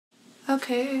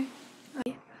Okay.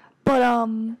 But,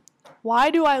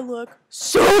 why do I look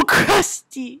so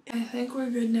crusty? I think we're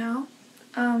good now.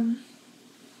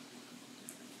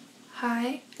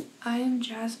 Hi, I am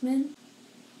Jasmine.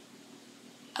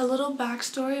 A little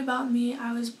backstory about me.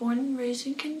 I was born and raised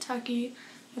in Kentucky.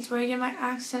 That's where I get my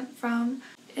accent from.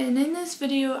 And in this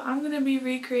video, I'm going to be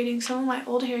recreating some of my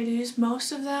old hairdos.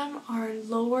 Most of them are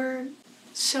lower.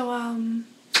 So,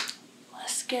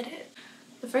 let's get it.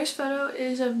 The first photo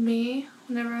is of me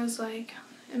whenever I was like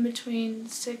in between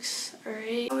 6 or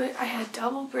 8. I had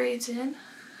double braids in.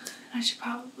 I should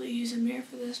probably use a mirror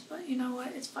for this, but you know what?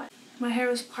 It's fine. My hair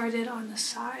was parted on the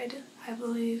side, I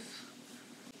believe.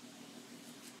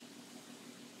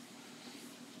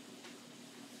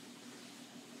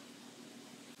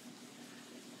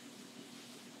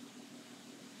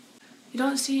 You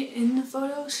don't see it in the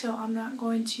photo, so I'm not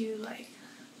going to like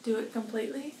do it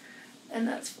completely, and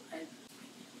that's fine.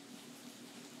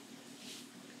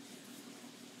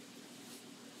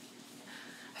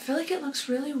 I feel like it looks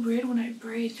really weird when I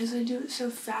braid because I do it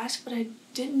so fast, but I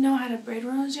didn't know how to braid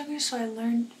when I was younger, so I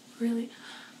learned really.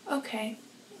 Okay,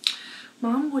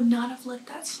 Mom would not have let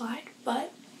that slide,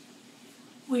 but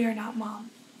we are not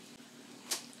Mom.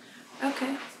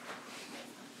 Okay.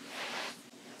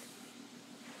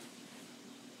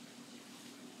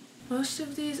 Most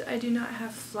of these I do not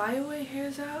have flyaway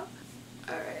hairs out.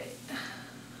 Alright.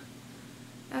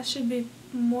 That should be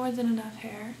more than enough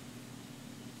hair.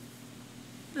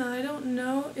 Now I don't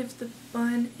know if the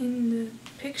bun in the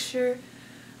picture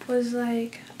was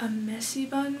like a messy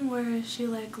bun where she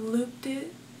like looped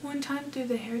it one time through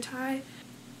the hair tie.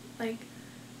 Like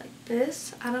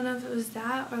this. I don't know if it was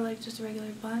that or like just a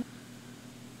regular bun.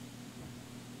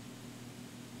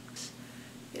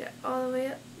 Get it all the way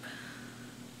up.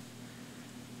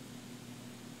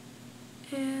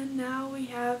 And now we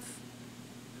have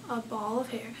a ball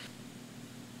of hair.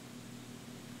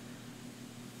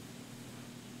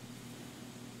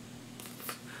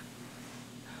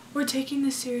 We're taking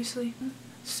this seriously.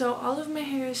 So all of my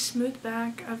hair is smoothed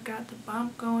back. I've got the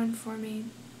bump going for me,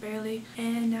 barely.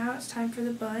 And now it's time for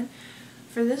the bun.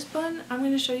 For this bun, I'm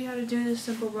going to show you how to do this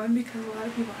simple bun because a lot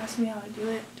of people ask me how to do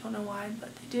it. Don't know why,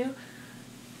 but they do.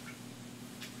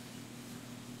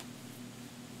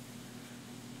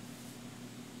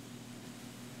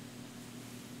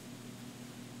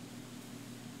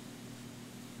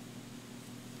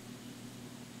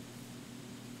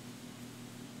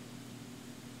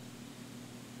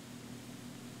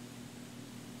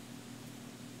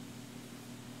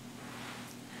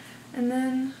 And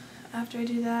then after I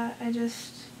do that, I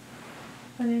just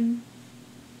put in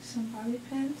some bobby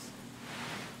pins.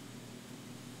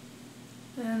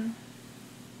 Then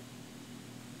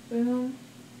boom,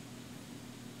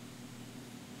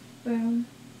 boom.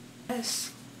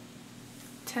 Yes,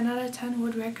 10 out of 10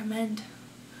 would recommend.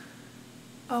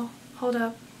 Oh, hold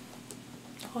up.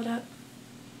 Hold up.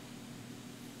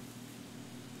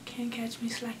 Can't catch me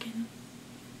slacking.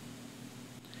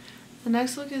 The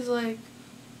next look is like,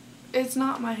 it's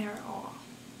not my hair at all.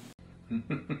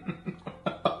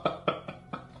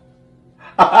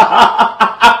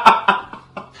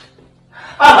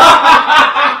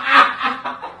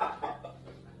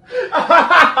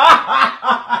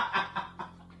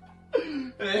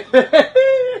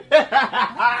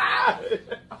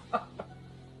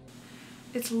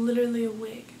 It's literally a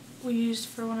wig we used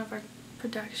for one of our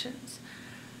productions.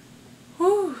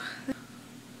 Whew.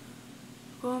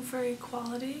 Going for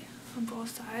equality on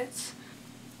both sides.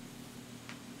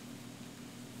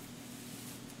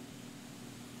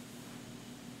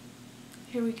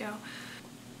 Here we go.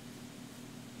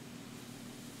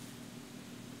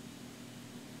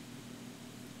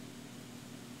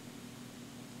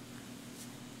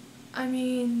 I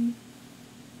mean,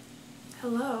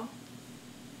 hello.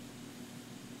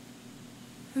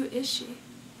 Who is she?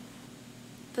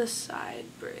 The side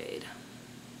braid.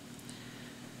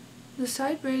 The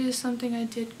side braid is something I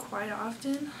did quite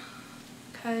often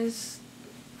because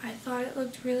I thought it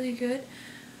looked really good.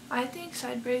 I think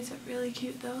side braids are really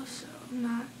cute though, so I'm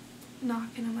not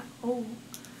knocking them out. Oh,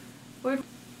 word.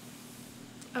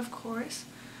 Of course.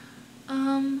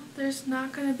 There's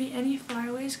not gonna be any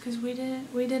flyaways because we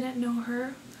didn't know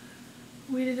her.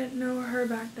 We didn't know her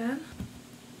back then.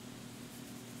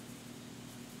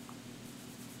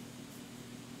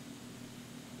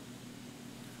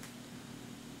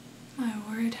 My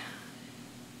word.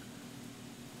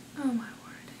 Oh my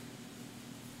word.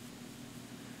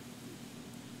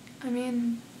 I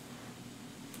mean,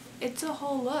 it's a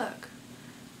whole look.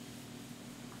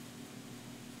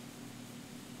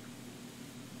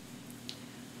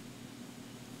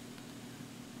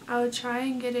 I would try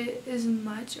and get it as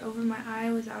much over my eye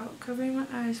without covering my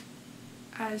eyes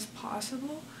as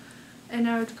possible. And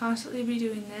I would constantly be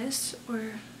doing this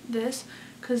or this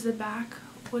because the back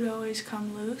would always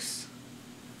come loose.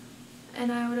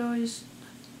 And I would always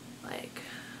like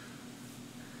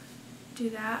do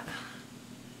that.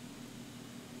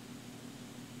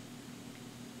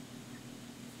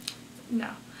 No.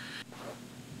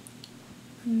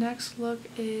 Next look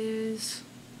is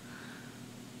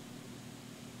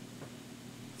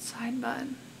side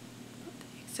bun.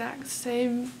 The exact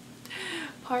same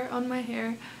part on my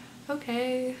hair.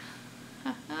 Okay.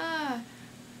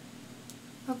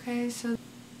 Okay, so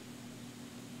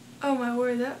oh my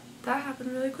word, that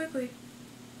happened really quickly.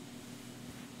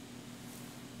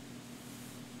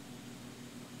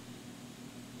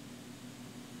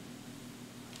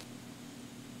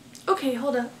 Okay,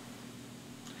 hold up.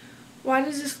 Why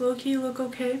does this low-key look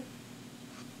okay?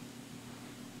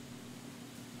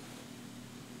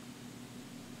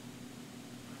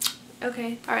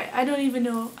 Okay, alright, I don't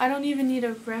even need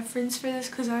a reference for this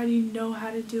because I already know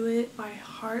how to do it by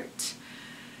heart.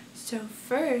 So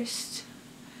first,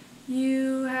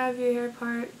 you have your hair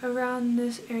part around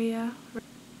this area.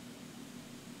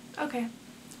 Okay,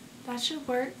 that should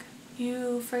work.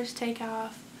 You first take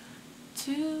off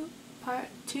two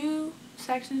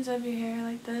sections of your hair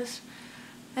like this,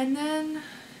 and then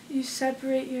you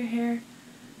separate your hair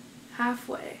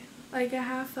halfway, like a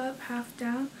half up, half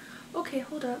down. Okay,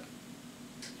 hold up.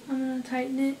 I'm gonna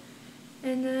tighten it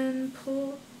and then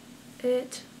pull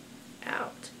it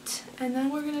out. And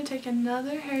then we're gonna take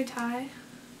another hair tie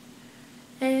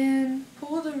and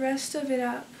pull the rest of it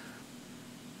up.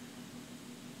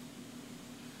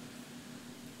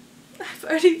 I've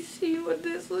already seen what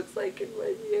this looks like in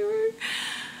my mirror.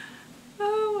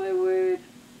 Oh my word.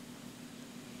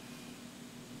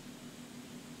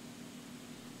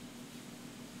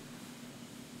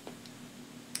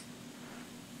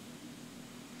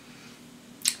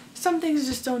 Some things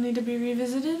just don't need to be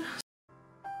revisited.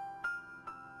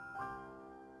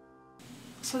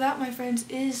 So that, my friends,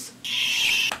 is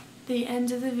the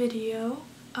end of the video.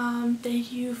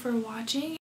 Thank you for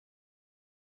watching.